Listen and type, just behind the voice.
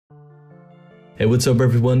Hey, what's up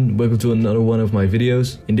everyone, welcome to another one of my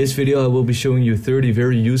videos. In this video I will be showing you 30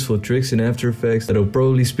 very useful tricks in After Effects that will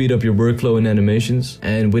probably speed up your workflow in animations.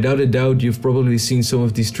 And without a doubt you've probably seen some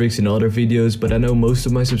of these tricks in other videos, but I know most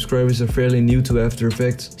of my subscribers are fairly new to After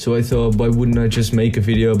Effects. So I thought, why wouldn't I just make a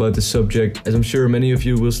video about the subject, as I'm sure many of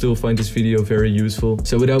you will still find this video very useful.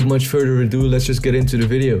 So without much further ado, let's just get into the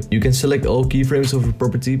video. You can select all keyframes of a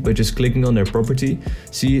property by just clicking on their property.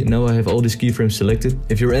 See, now I have all these keyframes selected.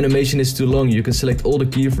 If your animation is too long, you can select all the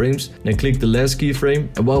keyframes, then click the last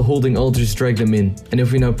keyframe, and while holding Alt just drag them in. And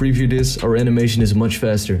if we now preview this, our animation is much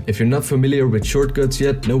faster. If you're not familiar with shortcuts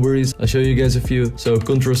yet, no worries, I'll show you guys a few. So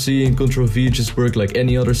Ctrl C and Ctrl V just work like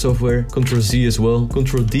any other software. Ctrl Z as well.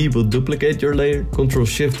 Ctrl D will duplicate your layer. Ctrl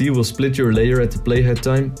Shift D will split your layer at the playhead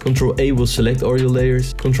time. Ctrl A will select all your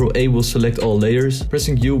layers. Ctrl A will select all layers.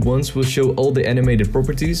 Pressing U once will show all the animated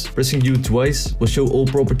properties. Pressing U twice will show all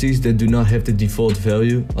properties that do not have the default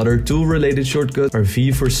value. Other tool related shortcuts are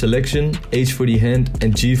V for selection, H for the hand,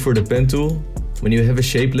 and G for the pen tool. When you have a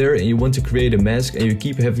shape layer and you want to create a mask and you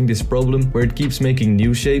keep having this problem where it keeps making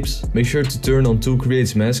new shapes, make sure to turn on Tool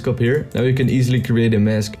Creates Mask up here. Now you can easily create a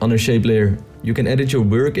mask on a shape layer. You can edit your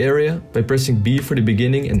work area by pressing B for the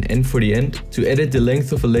beginning and N for the end. To edit the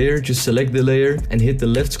length of a layer, just select the layer and hit the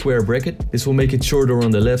left square bracket. This will make it shorter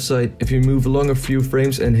on the left side. If you move along a few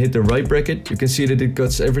frames and hit the right bracket, you can see that it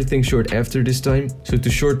cuts everything short after this time. So to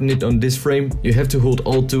shorten it on this frame, you have to hold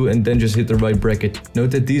Alt 2 and then just hit the right bracket.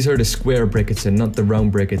 Note that these are the square brackets and not the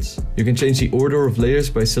round brackets. You can change the order of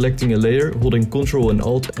layers by selecting a layer, holding Ctrl and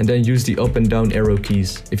Alt, and then use the up and down arrow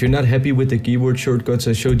keys. If you're not happy with the keyboard shortcuts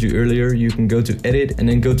I showed you earlier, you can go to Edit and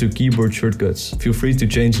then go to Keyboard Shortcuts. Feel free to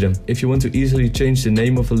change them. If you want to easily change the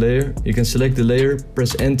name of a layer, you can select the layer,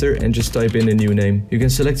 press Enter and just type in a new name. You can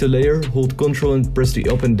select a layer, hold Ctrl and press the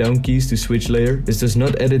up and down keys to switch layer. This does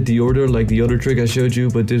not edit the order like the other trick I showed you,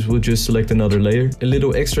 but this will just select another layer. A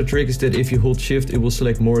little extra trick is that if you hold Shift, it will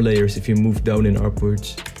select more layers if you move down and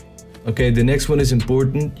upwards. Okay, the next one is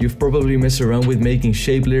important. You've probably messed around with making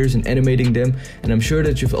shape layers and animating them, and I'm sure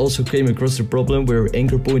that you've also came across the problem where your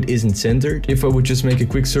anchor point isn't centered. If I would just make a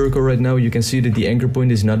quick circle right now, you can see that the anchor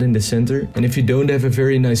point is not in the center. And if you don't have a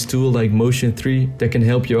very nice tool like Motion 3 that can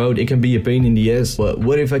help you out, it can be a pain in the ass. But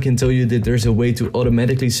what if I can tell you that there's a way to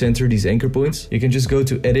automatically center these anchor points? You can just go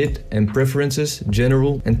to Edit and Preferences,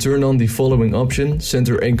 General, and turn on the following option,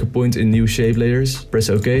 Center Anchor Point in New Shape Layers. Press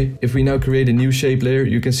OK. If we now create a new shape layer,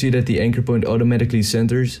 you can see that the anchor point automatically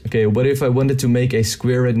centers. Okay, what if I wanted to make a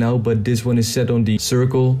square right now, but this one is set on the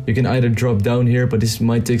circle? You can either drop down here, but this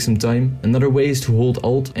might take some time. Another way is to hold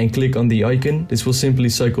Alt and click on the icon. This will simply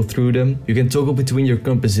cycle through them. You can toggle between your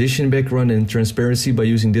composition, background, and transparency by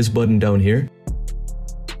using this button down here.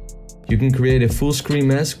 You can create a full screen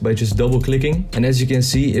mask by just double clicking, and as you can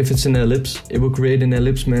see, if it's an ellipse, it will create an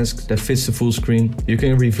ellipse mask that fits the full screen. You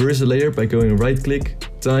can reverse a layer by going right click,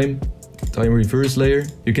 time reverse layer.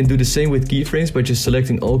 You can do the same with keyframes by just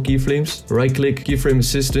selecting all keyframes, right click, keyframe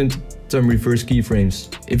assistant, time reverse keyframes.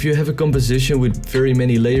 If you have a composition with very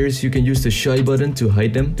many layers, you can use the shy button to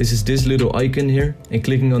hide them. This is this little icon here, and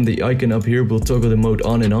clicking on the icon up here will toggle the mode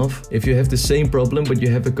on and off. If you have the same problem but you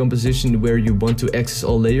have a composition where you want to access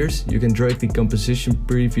all layers, you can drag the composition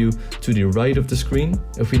preview to the right of the screen.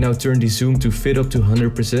 If we now turn the zoom to fit up to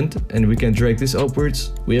 100% and we can drag this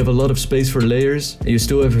upwards, we have a lot of space for layers and you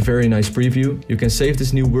still have a very nice preview. You can save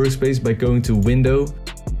this new workspace by going to Window,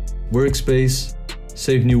 Workspace,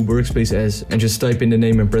 Save new workspace as, and just type in the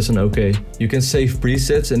name and press on OK. You can save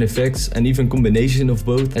presets and effects and even combination of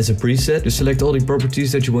both as a preset. Just select all the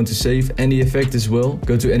properties that you want to save and the effect as well.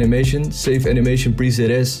 Go to animation, save animation preset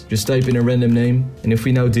as, just type in a random name. And if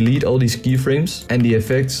we now delete all these keyframes and the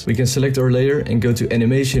effects, we can select our layer and go to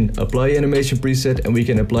animation, apply animation preset, and we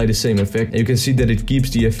can apply the same effect. And you can see that it keeps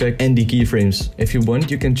the effect and the keyframes. If you want,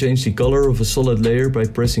 you can change the color of a solid layer by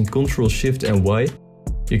pressing Ctrl Shift and Y.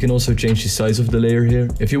 You can also change the size of the layer here.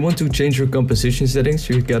 If you want to change your composition settings,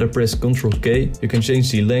 you gotta press Ctrl K. You can change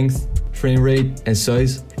the length, frame rate, and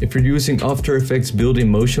size. If you're using After Effects built-in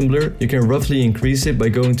motion blur, you can roughly increase it by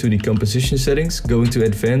going to the composition settings, going to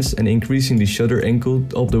advanced, and increasing the shutter angle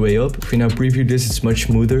all the way up. If we now preview this, it's much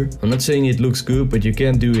smoother. I'm not saying it looks good, but you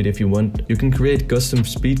can do it if you want. You can create custom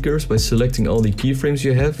speed curves by selecting all the keyframes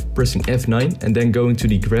you have, pressing F9, and then going to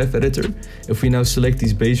the graph editor. If we now select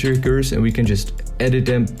these Bezier curves, and we can just edit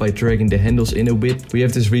them by dragging the handles in a bit. We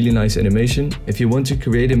have this really nice animation. If you want to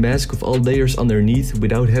create a mask with all layers underneath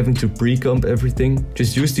without having to pre-comp everything,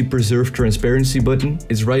 just use the preserve transparency button.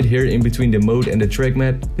 It's right here in between the mode and the track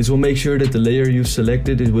matte. This will make sure that the layer you've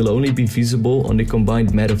selected will only be visible on the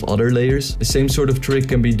combined matte of other layers. The same sort of trick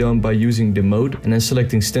can be done by using the mode and then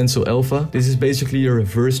selecting stencil alpha. This is basically a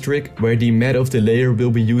reverse trick where the matte of the layer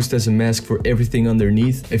will be used as a mask for everything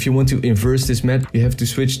underneath. If you want to inverse this matte, you have to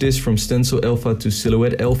switch this from stencil alpha to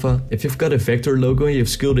silhouette alpha. If you've got a vector logo and you've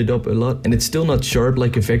scaled it up a lot and it's still not sharp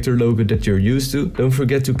like a vector logo that you're used to, don't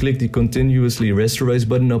forget to click the continuously rasterize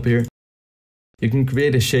button up here. You can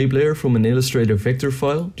create a shape layer from an Illustrator vector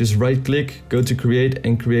file. Just right click, go to create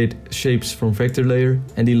and create shapes from vector layer.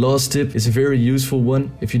 And the last tip is a very useful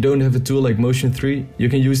one. If you don't have a tool like Motion 3, you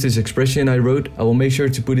can use this expression I wrote. I will make sure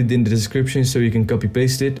to put it in the description so you can copy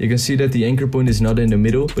paste it. You can see that the anchor point is not in the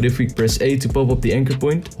middle, but if we press A to pop up the anchor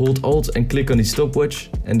point, hold Alt and click on the stopwatch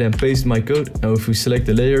and then paste my code. Now if we select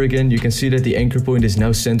the layer again, you can see that the anchor point is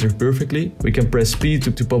now centered perfectly. We can press P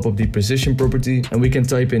to pop up the precision property and we can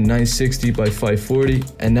type in 960 by 540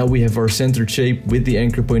 and now we have our centered shape with the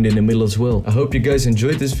anchor point in the middle as well. I hope you guys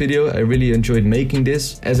enjoyed this video. I really enjoyed making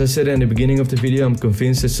this. As I said in the beginning of the video, I'm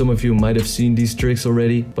convinced that some of you might have seen these tricks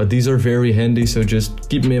already, but these are very handy, so just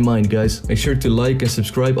keep them in mind, guys. Make sure to like and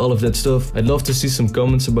subscribe, all of that stuff. I'd love to see some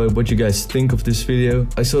comments about what you guys think of this video.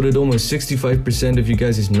 I saw that almost 65% of you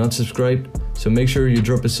guys is not subscribed, so make sure you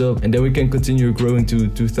drop a sub and then we can continue growing to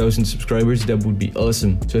 2,000 subscribers. That would be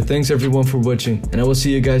awesome. So thanks everyone for watching and I will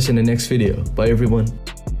see you guys in the next video. Bye everyone.